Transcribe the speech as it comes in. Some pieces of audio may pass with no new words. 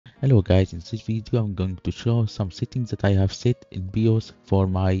Hello guys, in this video I'm going to show some settings that I have set in BIOS for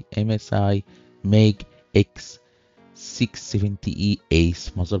my MSI MEG X670E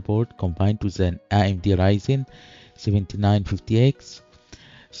ACE motherboard combined with an AMD Ryzen 7950X.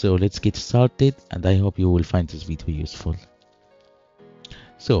 So let's get started, and I hope you will find this video useful.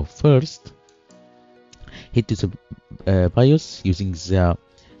 So first, head to the BIOS using the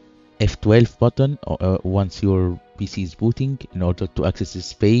F12 button once your PC is booting. In order to access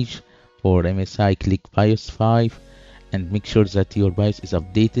this page for MSI, click BIOS 5 and make sure that your BIOS is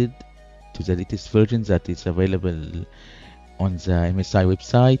updated to the latest version that is available on the MSI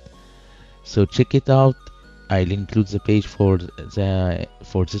website. So check it out. I'll include the page for this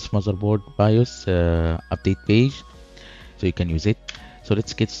motherboard BIOS update page, so you can use it. So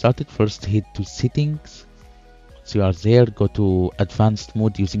let's get started. First, head to settings. So you are there, go to advanced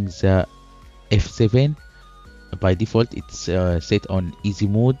mode using the F7. By default it's set on easy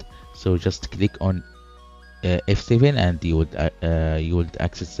mode, so just click on F7 and you would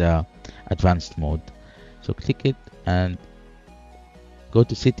access the advanced mode. So click it and go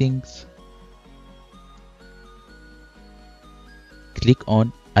to settings, click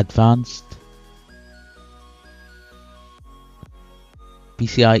on advanced,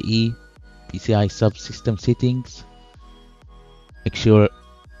 PCIe subsystem settings. Make sure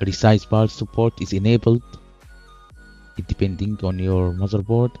resize bar support is enabled, depending on your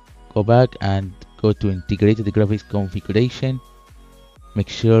motherboard. Go back and go to integrated graphics configuration. Make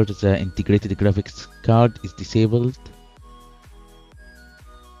sure the integrated graphics card is disabled.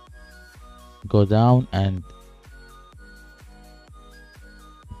 Go down and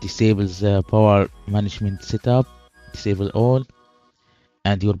disable the power management setup, disable all,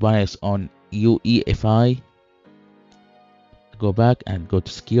 and your BIOS on UEFI. Go back and go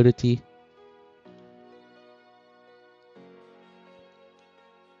to security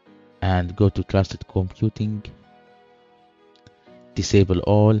and go to trusted computing, disable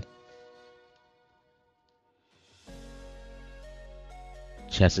all,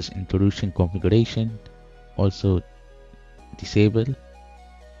 chassis intrusion configuration also disable,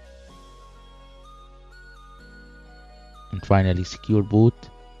 and finally secure boot.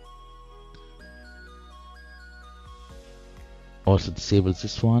 Also disable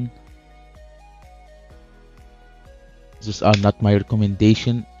this one. These are not my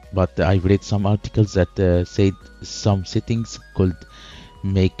recommendation, but I've read some articles that said some settings could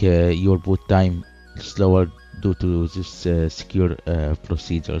make your boot time slower due to this secure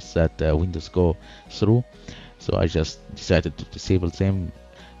procedures that Windows go through. So I just decided to disable them.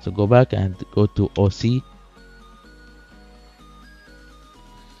 So go back and go to OC,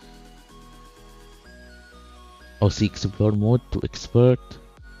 Explore mode to expert,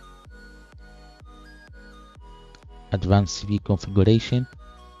 advanced CV configuration.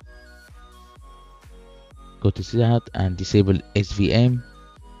 Go to that and disable SVM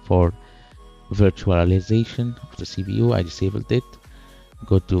for virtualization of the CPU. I disabled it.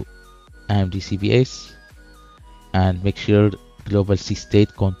 Go to AMD CBS and make sure global C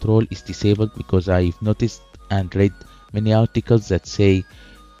state control is disabled, because I've noticed and read many articles that say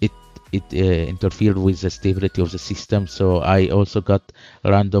it interfered with the stability of the system. So I also got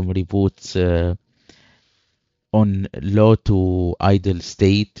random reboots on low to idle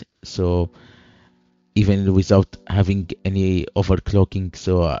state, so even without having any overclocking.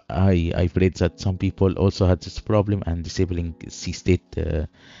 So I've read that some people also had this problem, and disabling C state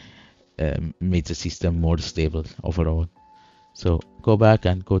made the system more stable overall. So go back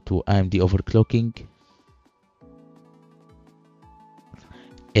and go to AMD overclocking,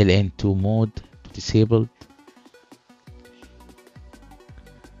 LN2 mode disabled,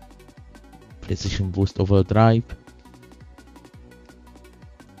 precision boost overdrive.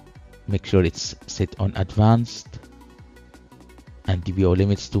 Make sure it's set on advanced, and DBO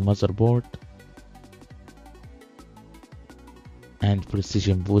limits to motherboard, and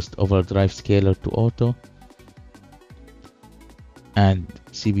precision boost overdrive scaler to auto, and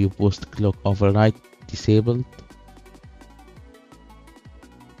CPU boost clock override disabled,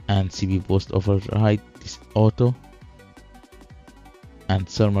 and CPU boost override auto, and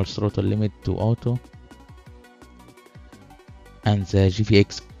thermal throttle limit to auto, and the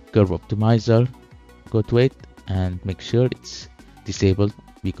GVX curve optimizer, go to it and make sure it's disabled,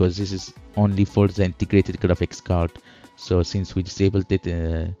 because this is only for the integrated graphics card. So since we disabled it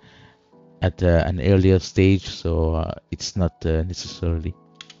at an earlier stage, so it's not necessarily.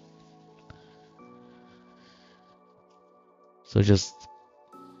 So just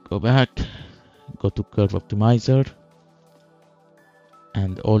go back, go to curve optimizer,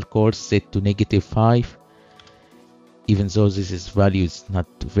 and all cores set to -5. even though this is value is not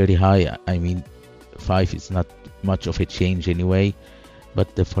very high. I mean 5 is not much of a change anyway, but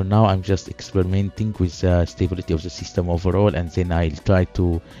for now I'm just experimenting with the stability of the system overall, and then I'll try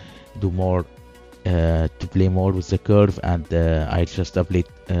to do more, to play more with the curve, and I'll just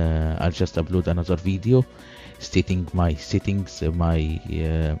upload another video stating my settings,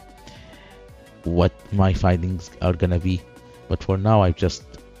 what my findings are gonna be. But for now I just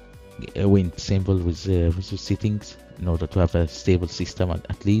went simple with the settings in order to have a stable system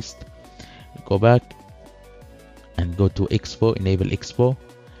at least. Go back and go to EXPO, enable EXPO,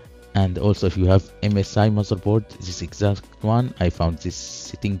 and also if you have MSI motherboard, this exact one, I found this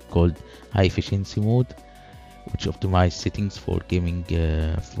setting called high efficiency mode, which optimize settings for gaming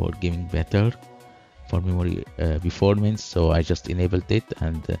better, for memory performance. So I just enabled it,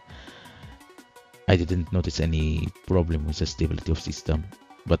 and I didn't notice any problem with the stability of system,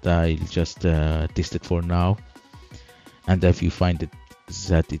 but I'll just test it for now, and if you find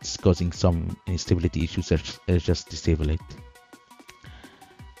that it's causing some instability issues, just disable it.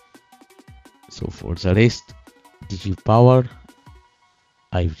 So for the rest, DG power,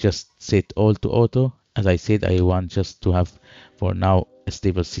 I've just set all to auto. As I said, I want just to have for now a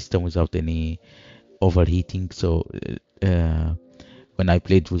stable system without any overheating. So when I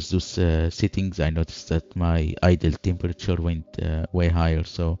played with those settings, I noticed that my idle temperature went way higher.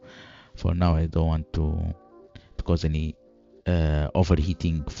 So for now, I don't want to cause any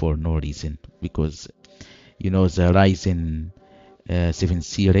overheating for no reason, because you know the Ryzen 7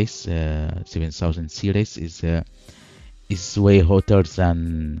 series, 7000 series is way hotter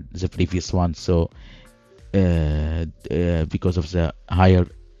than the previous one. So because of the higher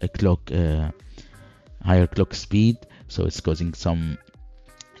clock speed, so it's causing some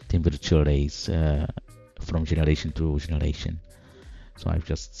temperature raise from generation to generation. So I've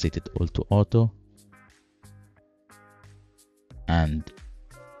just set it all to auto. And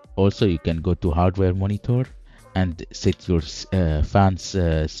also you can go to hardware monitor and set your fans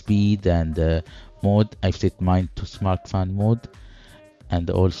speed and mode. I've set mine to smart fan mode, and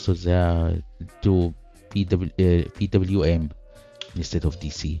also the to PWM instead of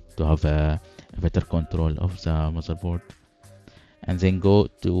DC to have a better control of the motherboard. And then go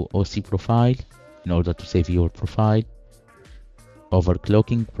to OC profile in order to save your profile.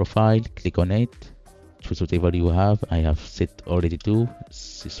 Overclocking profile, click on it, choose whatever you have. I have set already to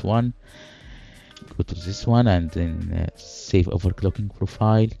this one. Go to this one and then save overclocking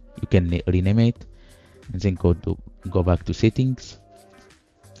profile. You can rename it, and then go back to settings,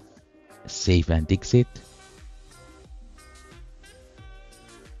 save and exit,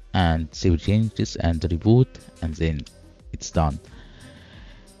 and save changes and reboot, and then it's done.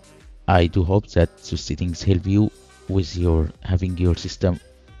 I do hope that the settings help you with having your system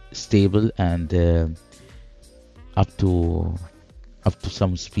stable and up to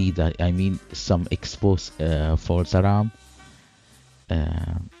some speed. I mean some expose for the RAM.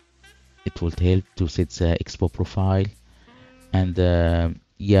 It will help to set the expo profile, and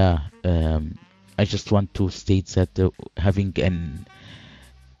I just want to state that having an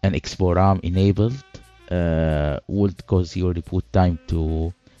EXPO RAM enabled would cause your reboot time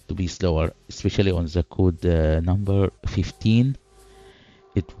to be slower, especially on the code number 15.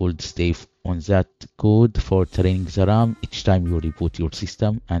 It would stay on that code for training the RAM each time you reboot your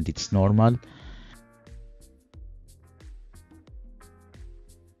system, and it's normal.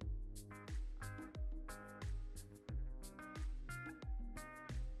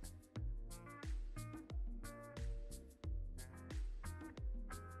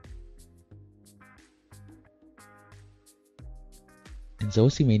 In the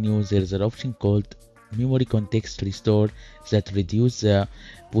OC menu, there is an option called Memory Context Restore that reduces the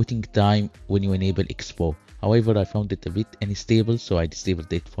booting time when you enable EXPO. However, I found it a bit unstable, so I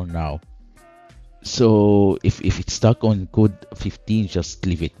disabled it for now. So if it's stuck on code 15, just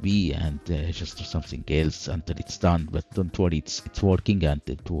leave it be and just do something else until it's done. But don't worry, it's working, and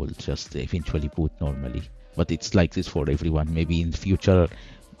it will just eventually boot normally. But it's like this for everyone. Maybe in future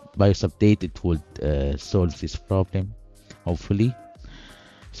BIOS update it will solve this problem, hopefully.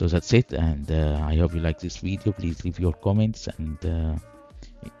 So that's it, and I hope you like this video. Please leave your comments, and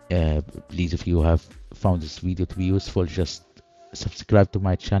please, if you have found this video to be useful, just subscribe to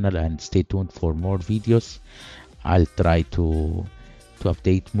my channel and stay tuned for more videos. I'll try to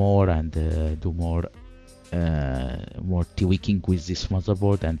update more and do more tweaking with this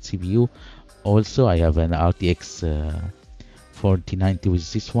motherboard and CPU. Also, I have an RTX 4090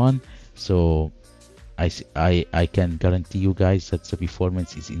 with this one, so I can guarantee you guys that the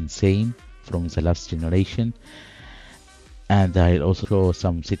performance is insane from the last generation. And I'll also show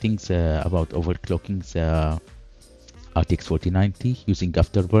some settings about overclocking RTX 4090 using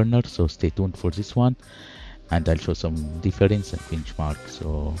Afterburner, so stay tuned for this one, and I'll show some difference and benchmark.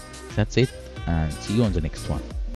 So that's it, and see you on the next one.